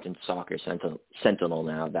Washington Soccer Sentinel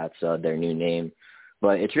now. That's their new name.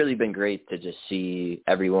 But it's really been great to just see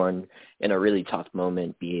everyone in a really tough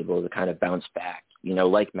moment be able to kind of bounce back.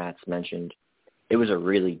 Like Matt's mentioned, it was a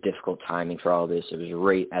really difficult timing for all this. It was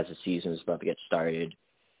right as the season was about to get started.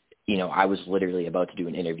 I was literally about to do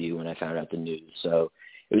an interview when I found out the news. So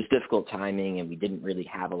it was difficult timing, and we didn't really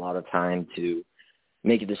have a lot of time to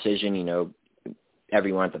make a decision.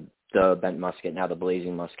 Everyone at the Bent Musket, now the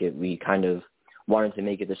Blazing Musket, we kind of wanted to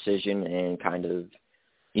make a decision and kind of,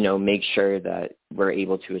 make sure that we're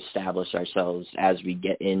able to establish ourselves as we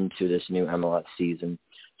get into this new MLS season.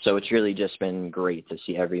 So it's really just been great to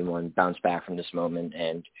see everyone bounce back from this moment.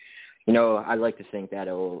 And, I'd like to think that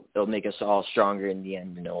it'll make us all stronger in the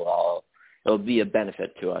end, and it'll be a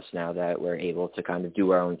benefit to us now that we're able to kind of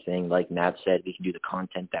do our own thing. Like Matt said, we can do the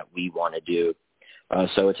content that we want to do.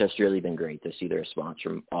 So it's just really been great to see the response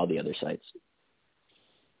from all the other sites.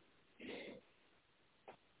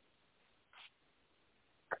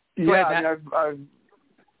 Yeah,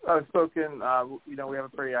 I've spoken. We have a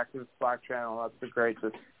pretty active Slack channel. That's been great,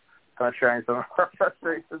 just kind of sharing some of our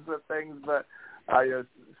frustrations with things. But I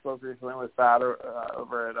spoke recently with Thad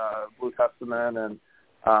over at Blue Testament, and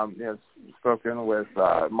spoken with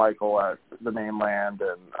Michael at the Mainland,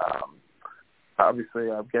 and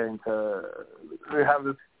obviously I'm getting to have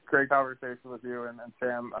this great conversation with you and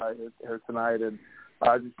Sam here tonight, and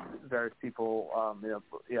just various people.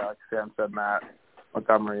 Like Sam said, Matt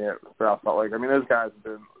Montgomery at Real Salt Lake. I mean, those guys have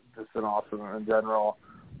been awesome in general.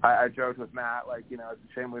 I joked with Matt, it's a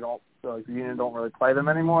shame we don't, the Union don't really play them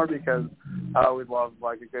anymore, because I always love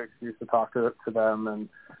a good excuse to talk to them. And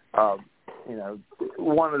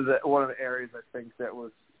one of the areas I think that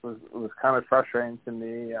was kind of frustrating to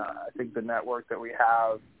me. I think the network that we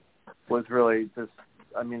have was really just,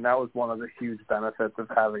 that was one of the huge benefits of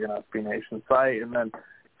having an SB Nation site. And then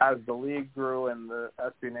as the league grew and the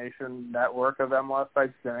SB Nation network of MLS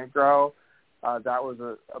sites didn't grow, that was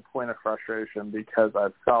a point of frustration, because I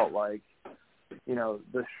felt like,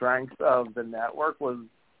 the strength of the network was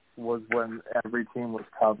when every team was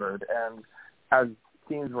covered. And as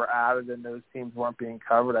teams were added and those teams weren't being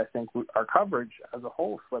covered, I think our coverage as a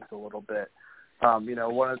whole slipped a little bit.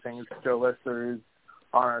 One of the things, Joe Lister, who's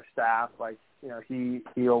on our staff,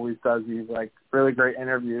 he always does these really great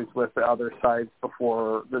interviews with the other sites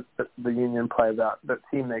before the Union play that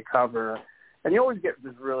team they cover, and you always get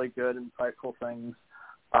just really good, insightful things.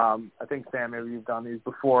 I think, Sam, maybe you've done these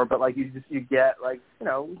before, but we just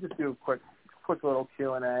do a quick little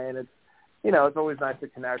Q&A, and it's always nice to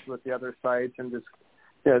connect with the other sites, and just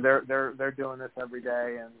they're doing this every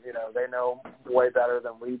day, and they know way better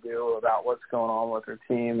than we do about what's going on with their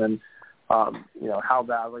team, and how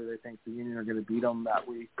badly they think the Union are going to beat them that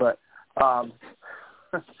week. But I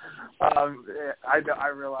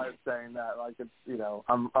realize saying that it's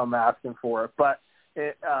I'm asking for it, but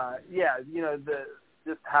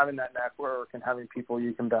just having that network and having people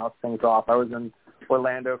you can bounce things off. I was in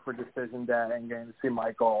Orlando for Decision Day, and getting to see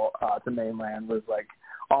Michael at the Mainland was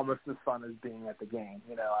almost as fun as being at the game.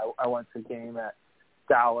 I went to a game at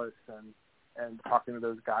Dallas and talking to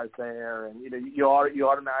those guys there, and you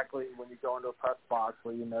automatically, when you go into a press box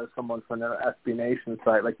where someone from the SB Nation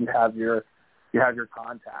site, you have your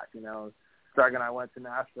contact. Greg and I went to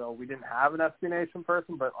Nashville, we didn't have an SB Nation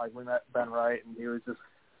person, but like we met Ben Wright, and he was just,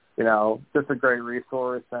 just a great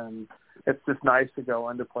resource. And it's just nice to go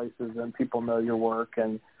into places and people know your work,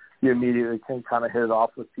 and you immediately can kind of hit it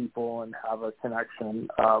off with people and have a connection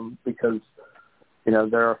because,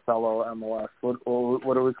 they're a fellow MLS. What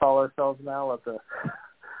do we call ourselves now at the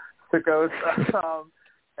Sickos?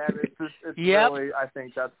 And it's really, I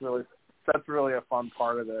think that's really a fun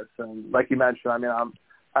part of this. And like you mentioned, I mean,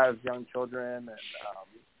 I have young children, and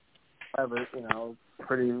I have a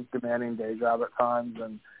pretty demanding day job at times,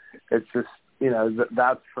 and it's just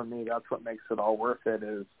that's for me, that's what makes it all worth it,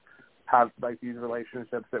 is have like these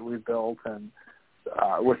relationships that we've built, and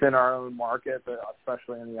within our own market, but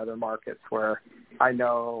especially in the other markets where I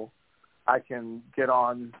know I can get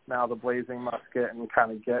on now the Blazing Musket and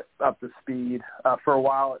kind of get up to speed. For a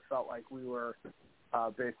while, it felt like we were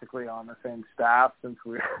basically on the same staff, since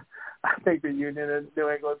I think the Union and New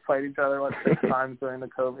England played each other 6 times during the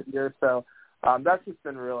COVID year. So that's just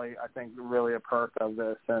been really, I think, really a perk of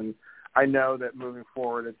this. And I know that moving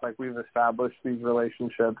forward, it's like we've established these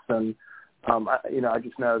relationships, and I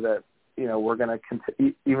just know that we're going to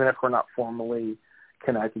continue, even if we're not formally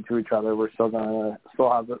connected to each other, we're still going to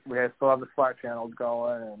still have the Slack channels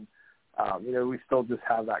going, and we still just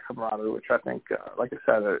have that camaraderie, which I think, like I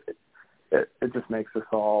said, it just makes us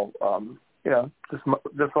all just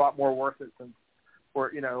a lot more worth it, since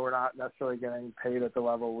we're not necessarily getting paid at the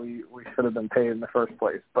level we should have been paid in the first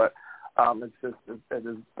place, but it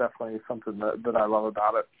is definitely something that I love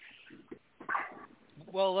about it.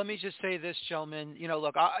 Well, let me just say this, gentlemen.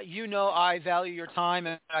 Look, I value your time,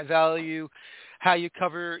 and I value how you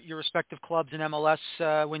cover your respective clubs in MLS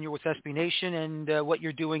when you're with SB Nation, and what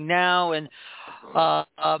you're doing now. And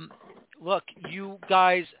look, you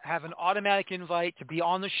guys have an automatic invite to be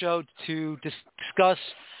on the show to discuss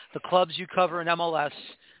the clubs you cover in MLS,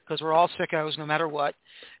 because we're all sickos no matter what.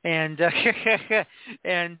 And like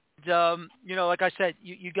I said,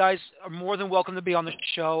 you guys are more than welcome to be on the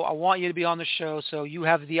show. I want you to be on the show so you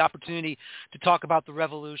have the opportunity to talk about the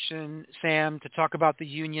Revolution, Sam, to talk about the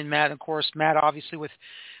Union, Matt. And of course, Matt, obviously with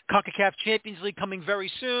CONCACAF Champions League coming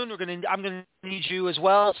very soon, I'm going to need you as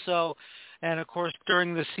well. So, and of course,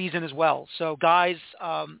 during the season as well. So guys,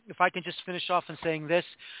 if I can just finish off in saying this,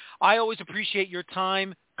 I always appreciate your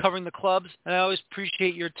time covering the clubs, and I always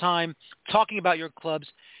appreciate your time talking about your clubs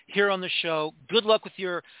here on the show. Good luck with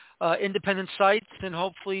your independent sites, and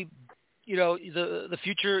hopefully, the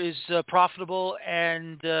future is profitable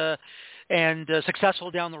and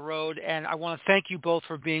successful down the road. And I want to thank you both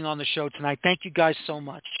for being on the show tonight. Thank you guys so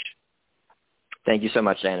much. Thank you so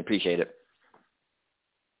much, Dan. Appreciate it.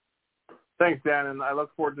 Thanks, Dan, and I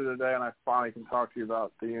look forward to the day and I finally can talk to you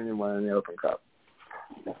about the Union winning the Open Cup.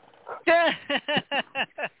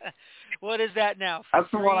 What is that now? That's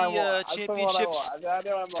the one I want. Championships? I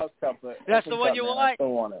know I'm lost cup, but that's the one you want? I still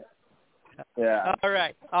want it. Yeah. All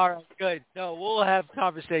right, good. No, we'll have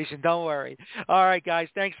conversation. Don't worry. All right, guys.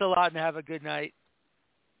 Thanks a lot, and have a good night.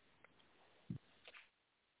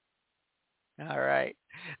 All right.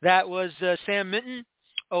 That was Sam Minton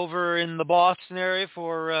over in the Boston area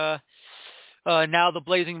for now the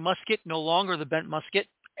Blazing Musket, no longer the Bent Musket,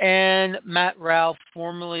 and Matt Ralph,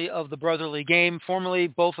 formerly of the Brotherly Game,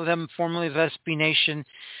 both of them formerly of SB Nation.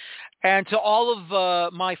 And to all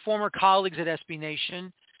of my former colleagues at SB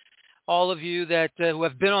Nation, all of you that who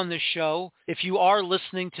have been on this show, if you are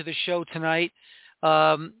listening to the show tonight,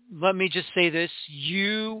 let me just say this.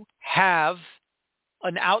 You have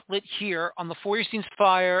an outlet here on the Feuerstein's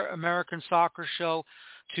Fire American Soccer Show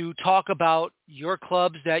to talk about your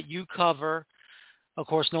clubs that you cover. Of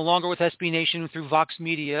course, no longer with SB Nation through Vox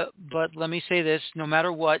Media, but let me say this, no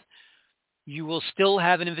matter what, you will still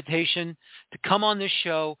have an invitation to come on this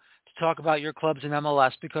show to talk about your clubs in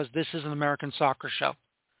MLS, because this is an American soccer show,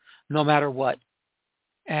 no matter what.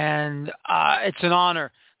 And it's an honor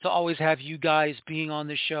to always have you guys being on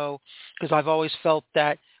the show, because I've always felt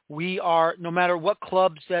that we are, no matter what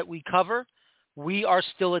clubs that we cover, we are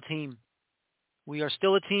still a team. We are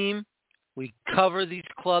still a team. We cover these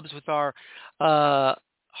clubs with our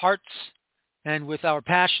hearts and with our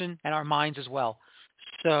passion and our minds as well.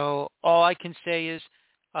 So all I can say is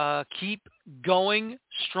keep going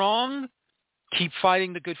strong, keep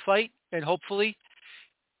fighting the good fight, and hopefully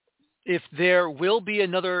if there will be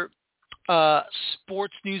another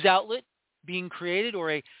sports news outlet being created,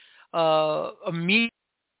 or a media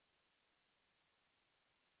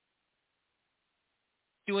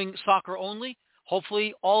doing soccer only,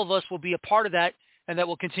 hopefully all of us will be a part of that, and that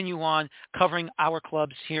will continue on covering our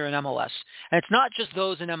clubs here in MLS. And it's not just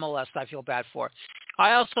those in MLS that I feel bad for.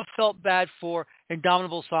 I also felt bad for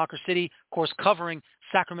Indomitable Soccer City, of course, covering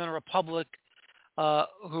Sacramento Republic,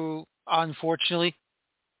 who unfortunately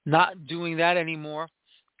not doing that anymore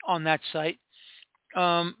on that site.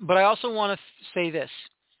 But I also want to say this.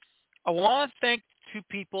 I want to thank two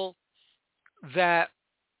people that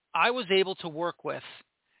I was able to work with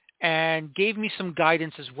and gave me some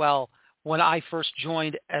guidance as well when I first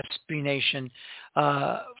joined SB Nation,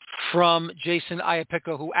 from Jason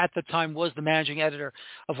Iapico, who at the time was the managing editor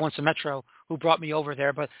of Once a Metro, who brought me over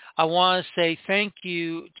there. But I want to say thank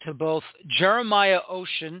you to both Jeremiah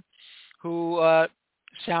Ocean, who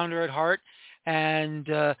sounder at heart, and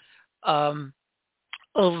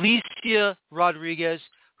Alicia Rodriguez,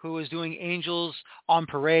 who was doing Angels on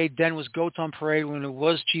Parade, then was Goats on Parade when it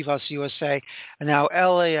was Chivas USA, and now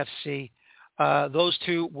LAFC. Those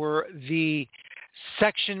two were the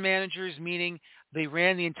section managers, meaning they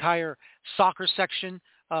ran the entire soccer section,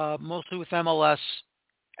 mostly with MLS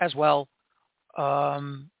as well,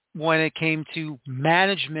 when it came to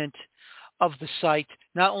management of the site.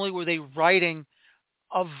 Not only were they writing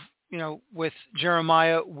with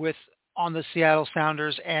Jeremiah on the Seattle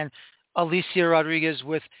Sounders and Alicia Rodriguez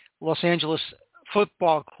with Los Angeles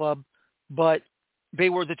Football Club, but they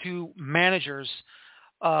were the two managers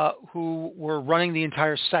who were running the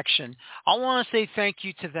entire section. I want to say thank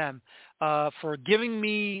you to them for giving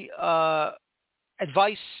me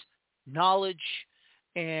advice, knowledge,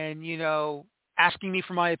 and, asking me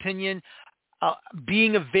for my opinion,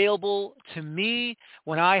 being available to me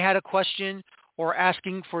when I had a question, or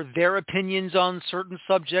asking for their opinions on certain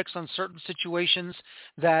subjects, on certain situations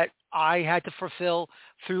that I had to fulfill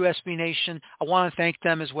through SB Nation. I want to thank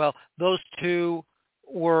them as well. Those two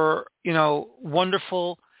were,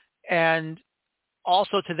 wonderful. And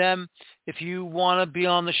also to them, if you want to be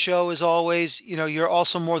on the show, as always, you're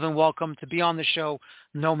also more than welcome to be on the show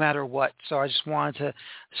no matter what. So I just wanted to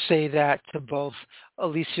say that to both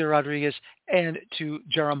Alicia Rodriguez and to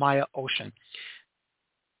Jeremiah Ocean.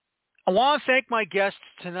 I want to thank my guests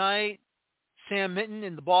tonight, Sam Minton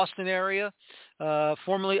in the Boston area,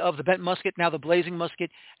 formerly of the Bent Musket, now the Blazing Musket,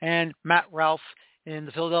 and Matt Ralph in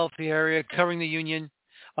the Philadelphia area, covering the Union,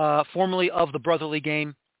 formerly of the Brotherly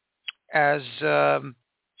Game, as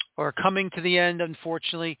or coming to the end,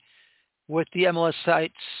 unfortunately, with the MLS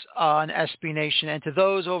sites on SB Nation. And to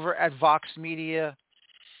those over at Vox Media,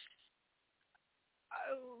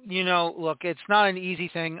 look, it's not an easy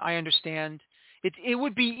thing. I understand. It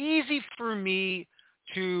would be easy for me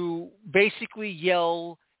to basically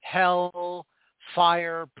yell hell,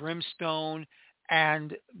 fire, brimstone,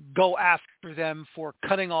 and go after them for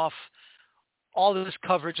cutting off all this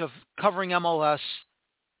coverage of covering MLS.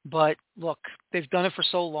 But look, they've done it for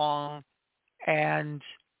so long, and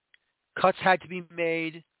cuts had to be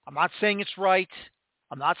made. I'm not saying it's right.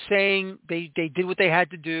 I'm not saying they did what they had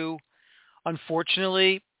to do.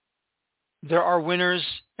 Unfortunately, there are winners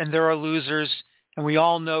and there are losers, and we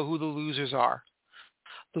all know who the losers are.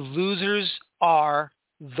 The losers are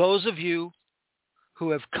those of you who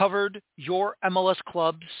have covered your MLS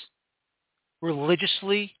clubs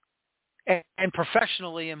religiously and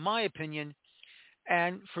professionally, in my opinion,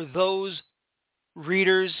 and for those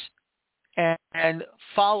readers and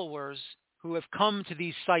followers who have come to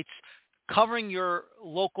these sites covering your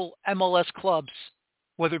local MLS clubs,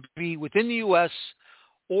 whether it be within the U.S.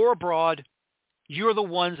 or abroad, you're the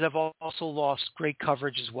ones that have also lost great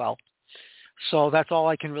coverage as well. So that's all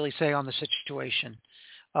I can really say on the situation.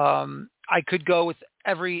 I could go with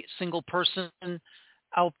every single person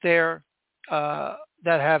out there that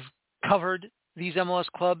have covered these MLS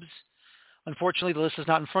clubs. Unfortunately, the list is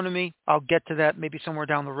not in front of me. I'll get to that maybe somewhere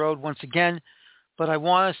down the road once again. But I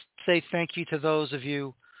want to say thank you to those of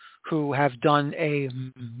you who have done a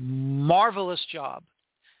marvelous job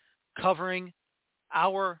covering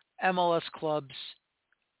our MLS clubs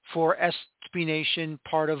for SB Nation,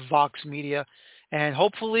 part of Vox Media. And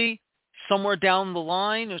hopefully somewhere down the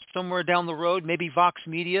line or somewhere down the road, maybe Vox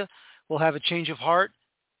Media will have a change of heart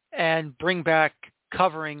and bring back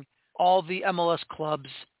covering all the MLS clubs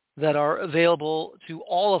that are available to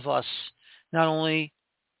all of us, not only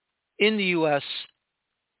in the U.S.,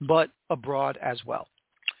 but abroad as well.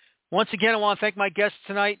 Once again, I want to thank my guests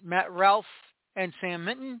tonight, Matt Ralph and Sam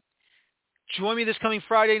Minton. Join me this coming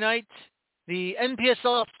Friday night. The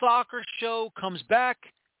NPSL Soccer Show comes back,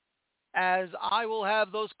 as I will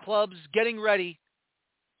have those clubs getting ready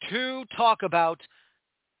to talk about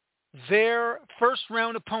their first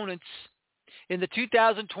round opponents in the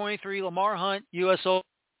 2023 Lamar Hunt U.S.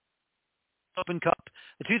 Open Cup.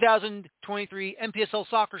 The 2023 NPSL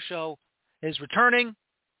Soccer Show is returning,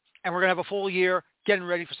 and we're going to have a full year getting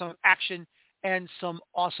ready for some action and some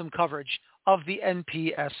awesome coverage of the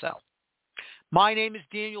NPSL. My name is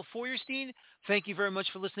Daniel Feuerstein. Thank you very much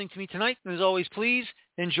for listening to me tonight. And as always, please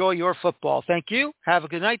enjoy your football. Thank you. Have a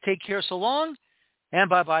good night. Take care so long. And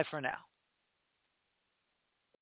bye-bye for now.